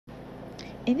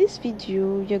In this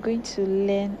video, you're going to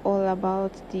learn all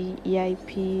about the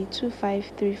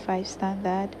EIP-2535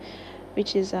 standard,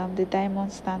 which is the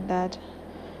diamond standard.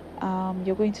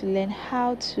 You're going to learn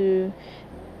how to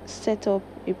set up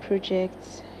a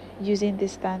project using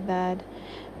this standard,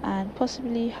 and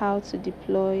possibly how to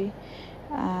deploy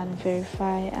and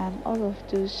verify and all of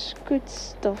those good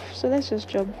stuff. So let's just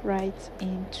jump right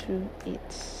into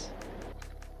it.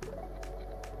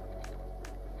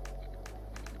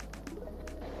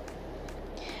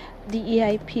 The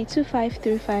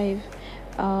EIP-2535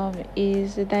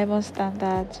 is the diamond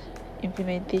standard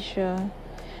implementation.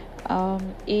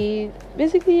 It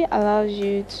basically allows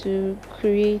you to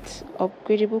create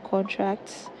upgradable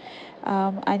contracts,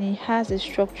 and it has a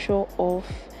structure of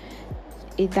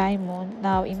a diamond.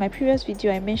 Now, in my previous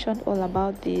video I mentioned all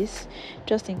about this.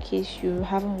 Just in case you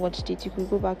haven't watched it, you could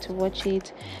go back to watch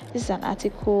it. This is an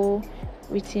article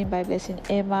written by Blessing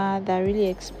Emma that really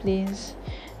explains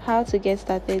how to get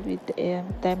started with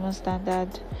diamond standard.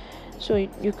 So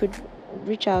you could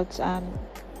reach out, and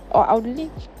or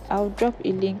I'll drop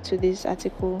a link to this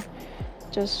article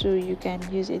just so you can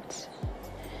use it.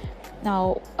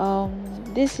 Now,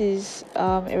 this is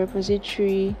a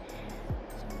repository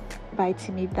by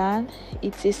Timidan.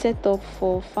 It's a setup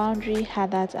for Foundry,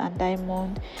 Hardhat, and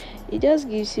Diamond. It just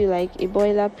gives you like a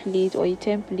boilerplate or a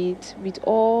template with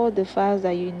all the files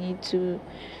that you need to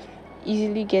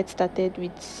easily get started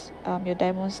with your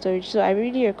diamond storage. So I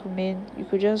really recommend you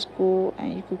could just go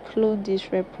and you could clone this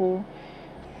repo,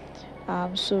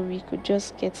 so we could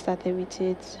just get started with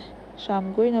it. So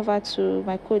I'm going over to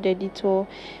my code editor.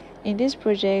 In this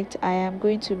project I am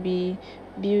going to be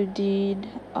building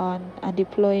on and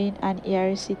deploying an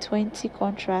ERC20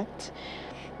 contract.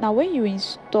 Now when you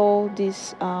install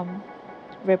this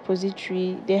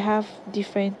repository, they have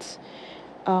different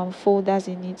folders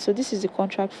in it. So this is the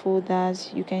contract folders.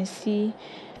 You can see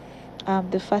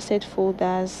the facet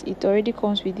folders. It already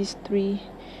comes with these three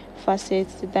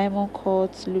facets: the diamond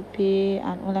cut, lupe,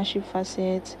 and ownership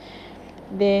facet.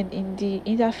 Then in the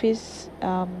interface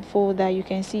folder, you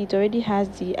can see it already has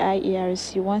the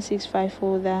ERC165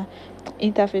 folder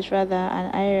interface rather,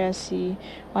 and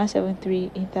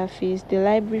ERC173 interface. The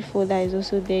library folder is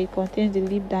also there. It contains the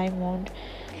lib diamond.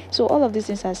 So all of these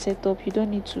things are set up. You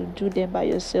don't need to do them by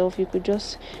yourself. You could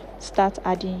just start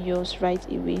adding yours right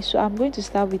away. So I'm going to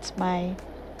start with my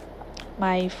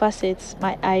facets,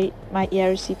 my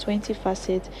ERC20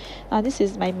 facet. Now this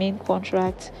is my main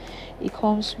contract. It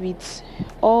comes with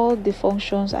all the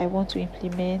functions I want to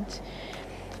implement.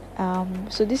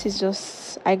 So this is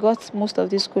just, I got most of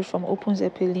this code from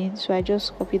OpenZeppelin, so I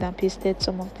just copied and pasted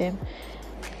some of them,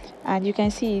 and you can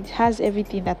see it has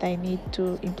everything that I need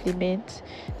to implement.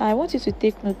 Now I want you to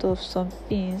take note of some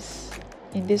things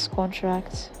in this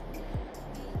contract.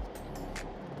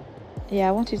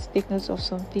 I want you to take note of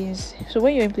some things. So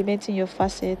when you're implementing your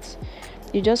facet,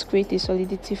 you just create a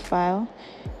solidity file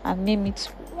and name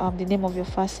it the name of your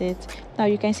facet. Now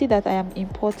you can see that I am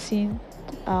importing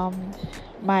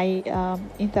my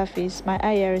interface, my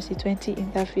ERC20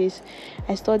 interface.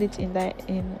 I stored it in the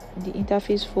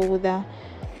interface folder,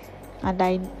 and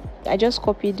I just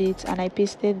copied it and I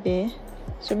pasted there.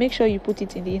 So make sure you put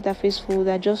it in the interface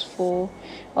folder just for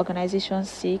organization's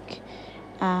sake.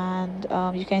 And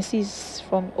you can see it's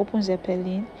from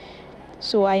OpenZeppelin.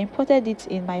 So I imported it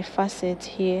in my facet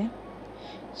here,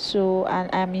 so,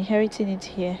 and I'm inheriting it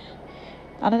here.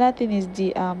 Another thing is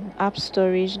the app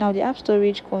storage. Now the app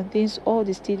storage contains all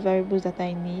the state variables that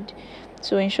I need,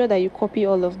 so ensure that you copy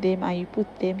all of them and you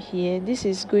put them here. This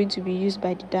is going to be used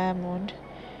by the diamond.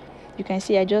 You can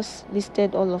see I just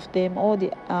listed all of them, all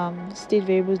the state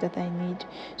variables that I need,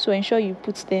 so ensure you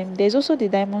put them. There's also the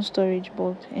diamond storage,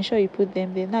 but ensure you put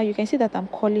them there. Now you can see that I'm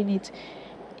calling it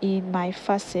in my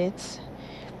facets,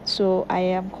 so I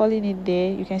am calling it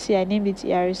there. You can see I named it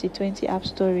ERC20 app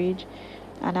storage,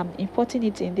 and I'm importing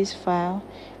it in this file,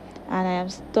 and I am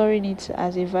storing it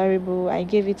as a variable. I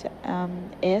gave it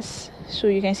s, so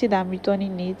you can see that I'm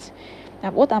returning it.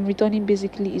 And what I'm returning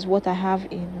basically is what I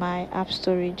have in my app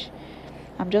storage.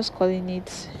 I'm just calling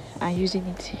it and using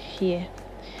it here.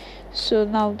 So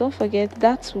now don't forget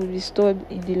that will be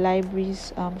stored in the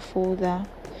libraries folder,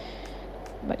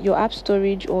 but your app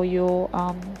storage or your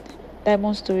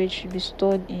diamond storage should be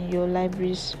stored in your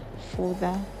libraries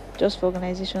folder, just for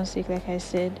organization's sake, like I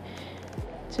said.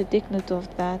 So take note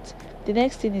of that. The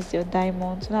next thing is your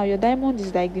diamond. Now your diamond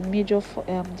is like the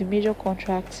major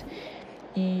contract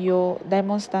in your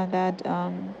diamond standard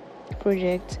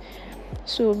project.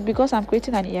 So because I'm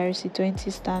creating an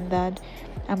ERC20 standard,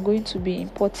 I'm going to be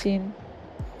importing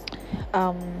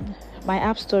my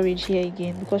app storage here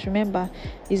again, because remember,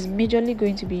 it's majorly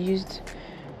going to be used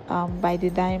by the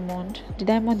diamond. The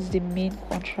diamond is the main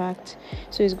contract,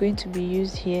 so it's going to be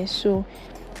used here. So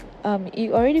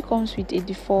it already comes with a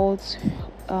default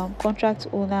contract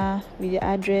owner with the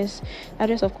address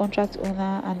of contract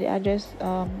owner and the address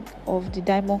of the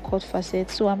diamond cut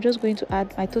facet. So I'm just going to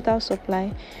add my total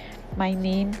supply, my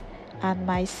name, and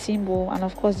my symbol, and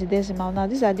of course the decimal. Now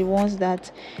these are the ones that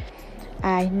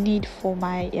I need for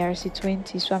my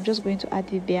ERC20, so I'm just going to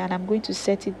add it there, and I'm going to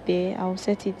set it there. I'll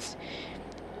set it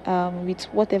with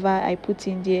whatever I put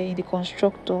in there in the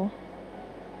constructor.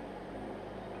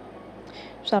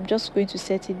 So I'm just going to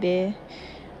set it there,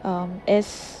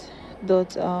 s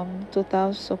dot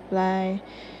total supply,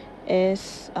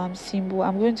 s symbol.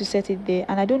 I'm going to set it there,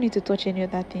 and I don't need to touch any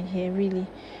other thing here really.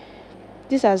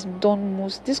 This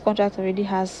contract already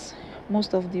has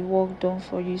most of the work done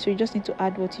for you, so you just need to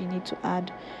add what you need to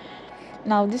add.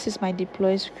 Now this is my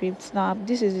deploy script. Now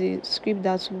this is the script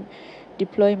that will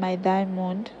deploy my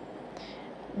diamond.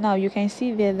 Now you can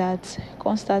see there that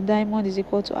constant diamond is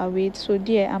equal to await. So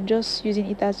there I'm just using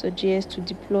ethers.js to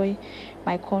deploy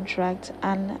my contract,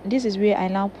 and this is where I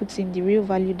now put in the real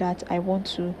value that I want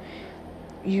to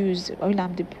use when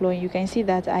I'm deploying. You can see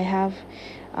that I have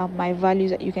my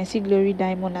values. You can see glory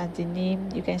diamond as the name,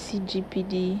 you can see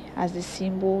GPD as the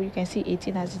symbol, you can see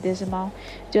 18 as the decimal.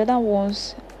 The other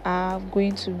ones are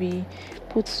going to be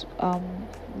put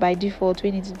by default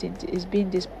when it is being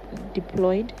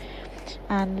deployed.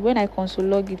 And when I console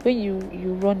log it, when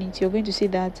you run it, you're going to see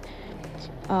that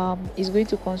it's going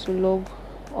to console log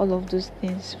all of those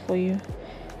things for you.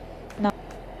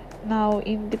 Now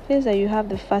in the place that you have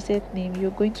the facet name,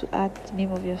 you're going to add the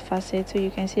name of your facet. So you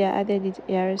can see I added it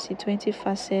ERC20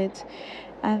 facet,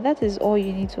 and that is all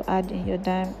you need to add in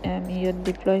your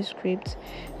deploy script.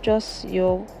 Just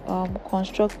your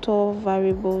constructor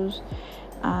variables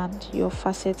and your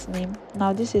facet name.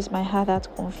 Now this is my hard hat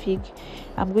config.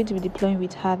 I'm going to be deploying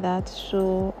with hard hat,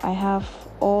 so I have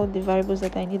all the variables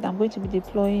that I need. I'm going to be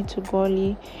deploying to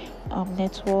Kaale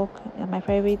network and my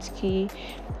private key.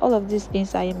 All of these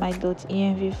things are in my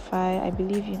 .env file. I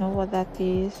believe you know what that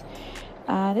is.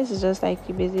 And this is just like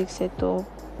a basic setup.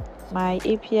 My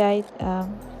API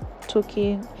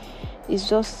token is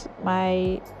just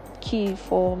my key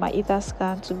for my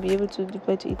Etherscan to be able to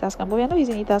deploy to Etherscan, but we are not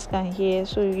using Etherscan here,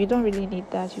 so you don't really need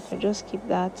that. You can just keep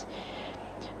that.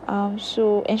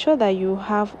 So ensure that you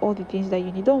have all the things that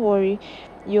you need. Don't worry,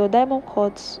 your diamond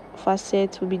cut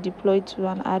facet will be deployed to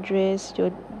an address.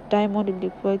 Your diamond will be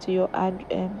deployed to your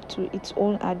to its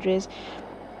own address.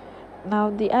 Now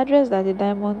the address that the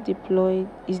diamond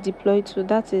is deployed to,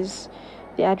 that is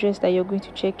the address that you're going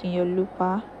to check in your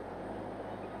looper.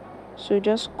 So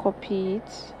just copy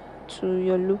it to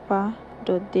your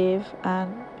looper.dev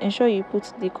and ensure you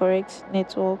put the correct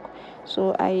network.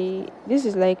 So this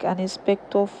is like an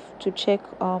inspector to check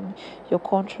your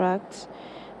contracts.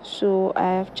 So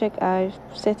I've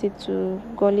set it to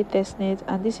Kaale testnet,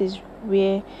 and this is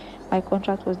where my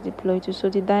contract was deployed to. So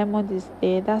the diamond is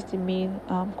there, that's the main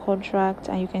contract,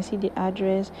 and you can see the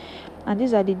address. And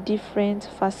these are the different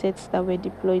facets that were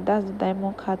deployed. That's the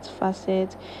diamond cat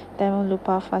facet, diamond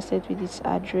looper facet with its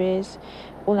address,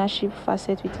 ownership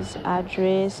facet with its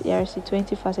address,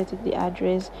 ERC20 facet with the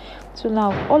address. So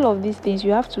now all of these things,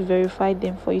 you have to verify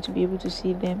them for you to be able to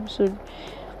see them. So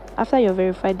after you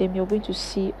verify them, you're going to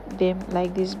see them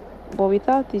like this, but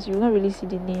without this you will not really see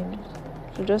the name.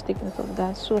 So just take note of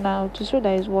that. So now to show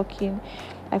that it's working,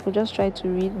 I could just try to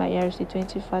read my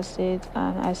ERC20 facet,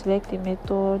 and I select the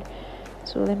method.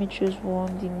 So let me choose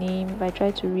one, the name. If I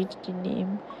try to read the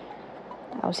name,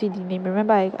 I'll see the name.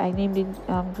 Remember I named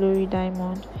it glory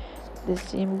diamond. The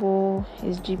symbol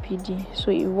is GPD,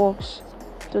 so it works.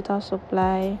 Total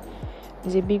supply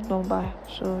is a big number,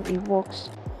 so it works.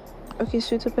 Okay,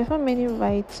 so to perform any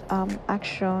write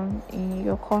action in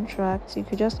your contract, you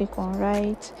could just click on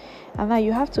write, and now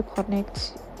you have to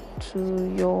connect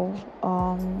to your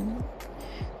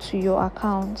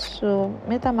account. So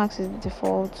MetaMask is the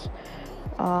default,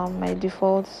 my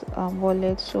default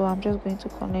wallet, so I'm just going to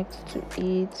connect to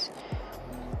it.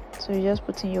 So you just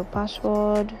put in your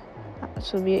password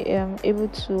to be able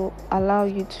to allow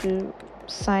you to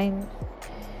sign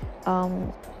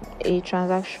a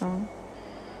transaction.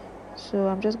 So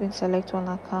I'm just going to select one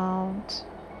account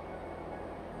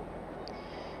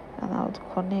and I'll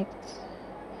connect.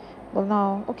 But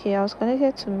now, okay, I was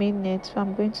connected to mainnet, so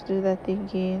I'm going to do that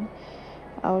again.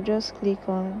 I'll just click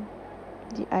on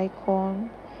the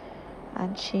icon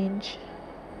and change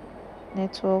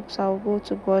network. So I'll go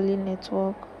to Kaale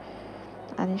network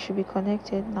and it should be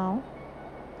connected now.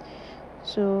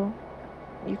 So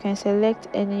you can select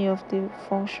any of the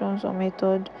functions or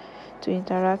method to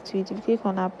interact with. If you click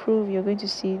on approve, you're going to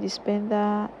see the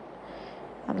spender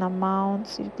and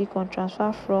amount. If you click on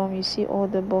transfer from, you see all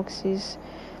the boxes.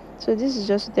 So this is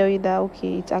just to tell you that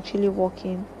okay, it's actually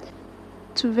working.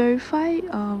 To verify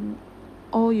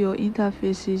all your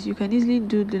interfaces, you can easily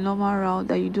do the normal route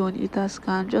that you do on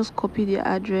Etherscan. Just copy the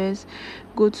address,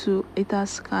 go to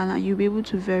Etherscan, and you'll be able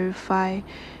to verify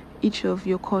each of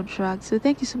your contracts. So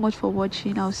thank you so much for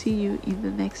watching. I'll see you in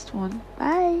the next one.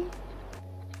 Bye.